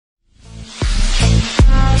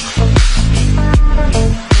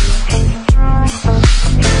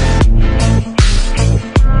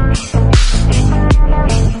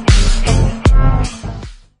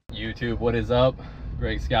what is up?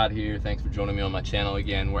 Greg Scott here. Thanks for joining me on my channel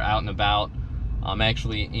again. We're out and about. I'm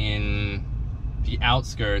actually in the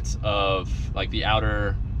outskirts of, like the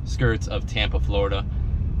outer skirts of Tampa, Florida.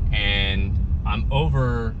 And I'm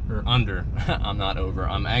over, or under, I'm not over,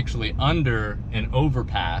 I'm actually under an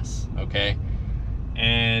overpass, okay?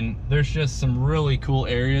 And there's just some really cool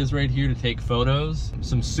areas right here to take photos,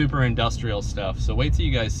 some super industrial stuff. So wait till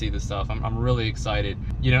you guys see this stuff. I'm really excited.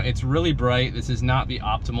 You know, it's really bright. This is not the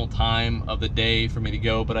optimal time of the day for me to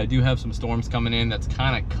go, but I do have some storms coming in that's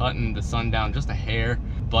kind of cutting the sun down just a hair,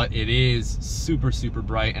 but it is super, super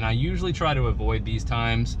bright. And I usually try to avoid these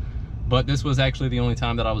times, but this was actually the only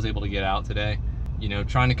time that I was able to get out today. You know,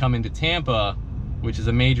 trying to come into Tampa, which is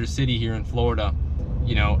a major city here in Florida,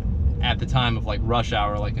 you know, at the time of like rush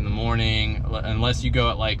hour, like in the morning, unless you go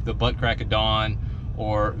at like the butt crack of dawn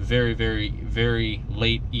or very, very, very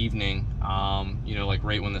late evening, you know, like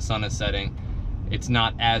right when the sun is setting, it's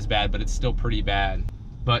not as bad, but it's still pretty bad.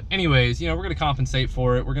 But anyways, you know, we're gonna compensate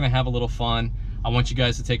for it. We're gonna have a little fun. I want you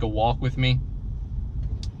guys to take a walk with me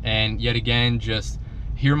and yet again, just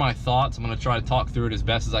hear my thoughts. I'm gonna try to talk through it as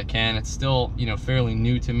best as I can. It's still, you know, fairly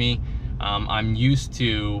new to me. I'm used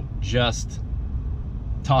to just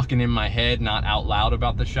talking in my head, not out loud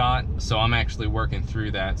about the shot, so I'm actually working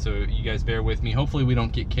through that. So you guys bear with me. Hopefully we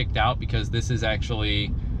don't get kicked out, because this is actually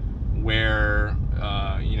where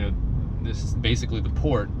you know, this is basically the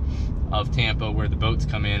port of Tampa where the boats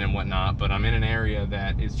come in and whatnot. But I'm in an area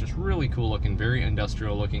that is just really cool looking, very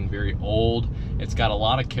industrial looking, very old. It's got a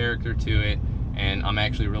lot of character to it, and I'm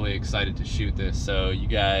actually really excited to shoot this. So you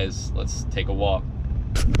guys, let's take a walk.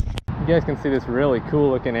 You guys can see this really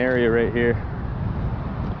cool looking area right here.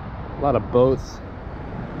 A lot of boats.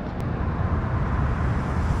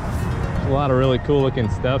 A lot of really cool looking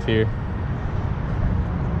stuff here.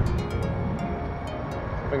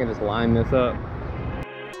 If I can just line this up.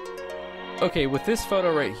 Okay, with this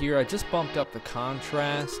photo right here, I just bumped up the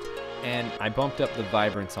contrast and I bumped up the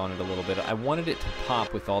vibrance on it a little bit. I wanted it to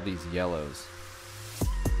pop with all these yellows.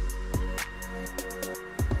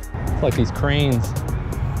 It's like these cranes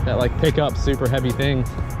that like pick up super heavy things.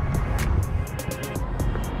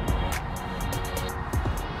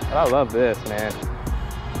 But I love this, man.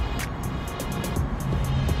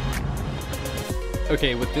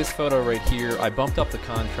 Okay, with this photo right here, I bumped up the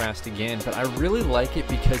contrast again, but I really like it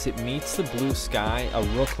because it meets the blue sky, a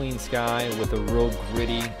real clean sky with a real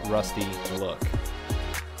gritty, rusty look.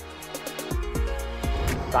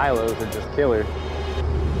 Silos are just killer.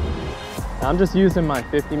 I'm just using my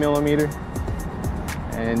 50mm,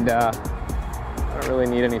 and I don't really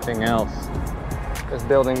need anything else. This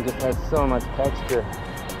building just has so much texture.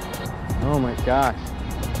 Oh my gosh.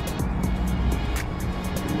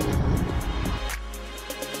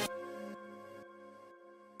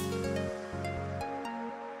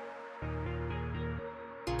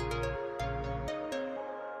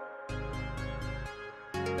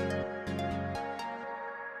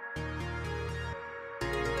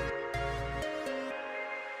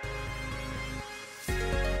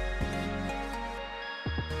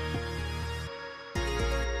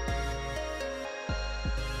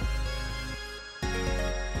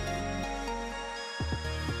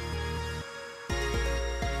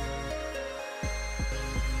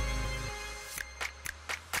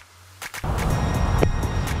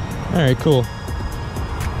 All right, cool.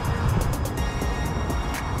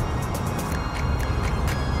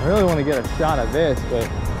 I really want to get a shot of this, but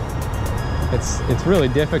it's really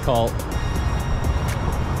difficult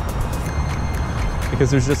because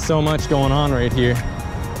there's just so much going on right here.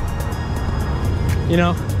 You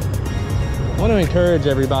know, I want to encourage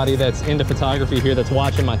everybody that's into photography here that's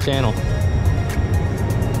watching my channel.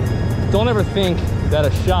 Don't ever think that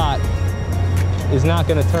a shot is not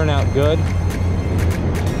going to turn out good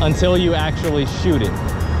until you actually shoot it.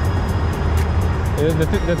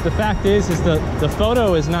 The fact is the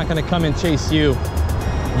photo is not gonna come and chase you.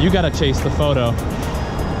 You gotta chase the photo.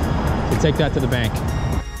 So take that to the bank.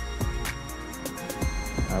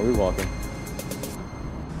 All right, we walking.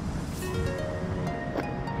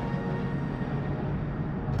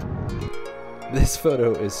 This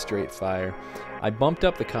photo is straight fire. I bumped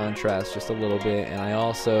up the contrast just a little bit, and I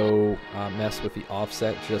also messed with the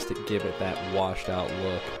offset just to give it that washed out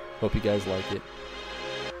look. Hope you guys like it.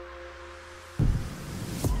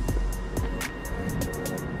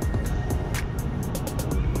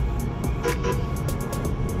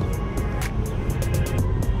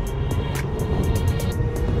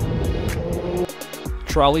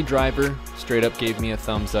 Trolley driver straight up gave me a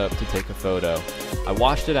thumbs up to take a photo. I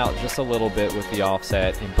washed it out just a little bit with the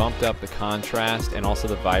offset and bumped up the contrast and also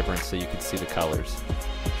the vibrance so you could see the colors.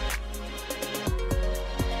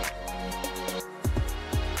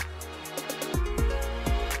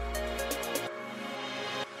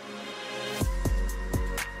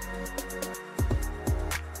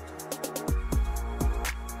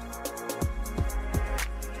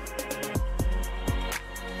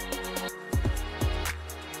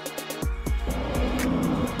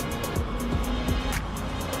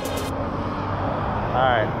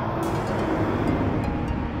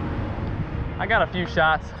 got a few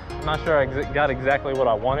shots. I'm not sure I got exactly what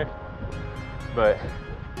I wanted, but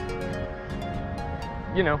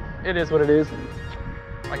you know, it is what it is.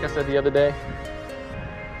 Like I said the other day,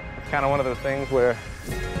 it's kind of one of those things where,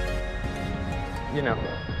 you know,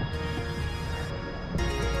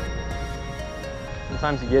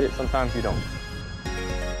 sometimes you get it, sometimes you don't.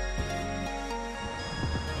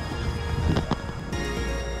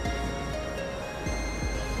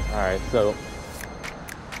 All right, so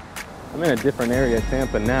I'm in a different area of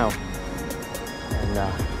Tampa now, and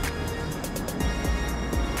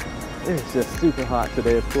it's just super hot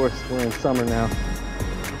today. Of course, we're in summer now,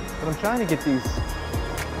 but I'm trying to get these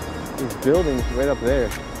buildings right up there.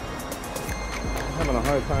 I'm having a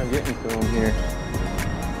hard time getting to them here.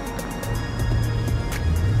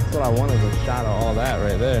 That's what I wanted, was a shot of all that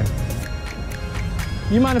right there.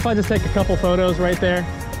 You mind if I just take a couple photos right there?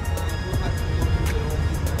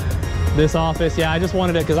 This office, yeah, I just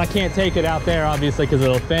wanted it because I can't take it out there, obviously, because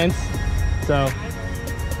it'll fence. So,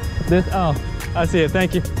 this, oh, I see it,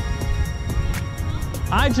 thank you.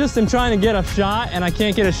 I just am trying to get a shot, and I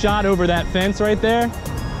can't get a shot over that fence right there.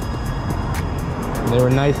 They were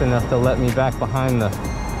nice enough to let me back behind the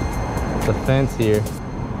fence here.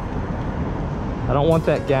 I don't want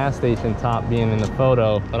that gas station top being in the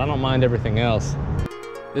photo, but I don't mind everything else.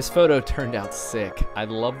 This photo turned out sick. I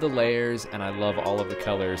love the layers and I love all of the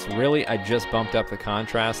colors. Really, I just bumped up the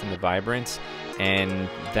contrast and the vibrance, and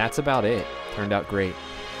that's about it. Turned out great.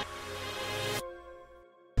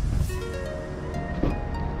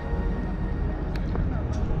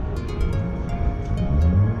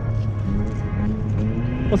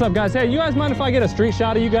 What's up, guys? Hey, you guys mind if I get a street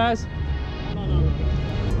shot of you guys?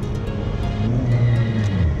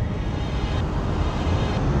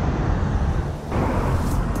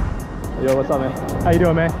 Yo, what's up, man? How you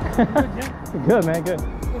doing, man? Good, yeah. Good, man, good.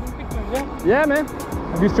 Yeah, man.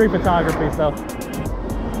 I do street photography, so.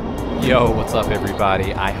 Yo, what's up,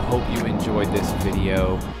 everybody? I hope you enjoyed this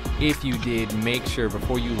video. If you did, make sure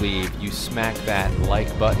before you leave, you smack that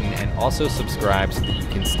like button and also subscribe so that you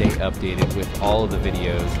can stay updated with all of the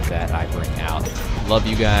videos that I bring out. Love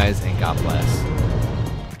you guys, and God bless.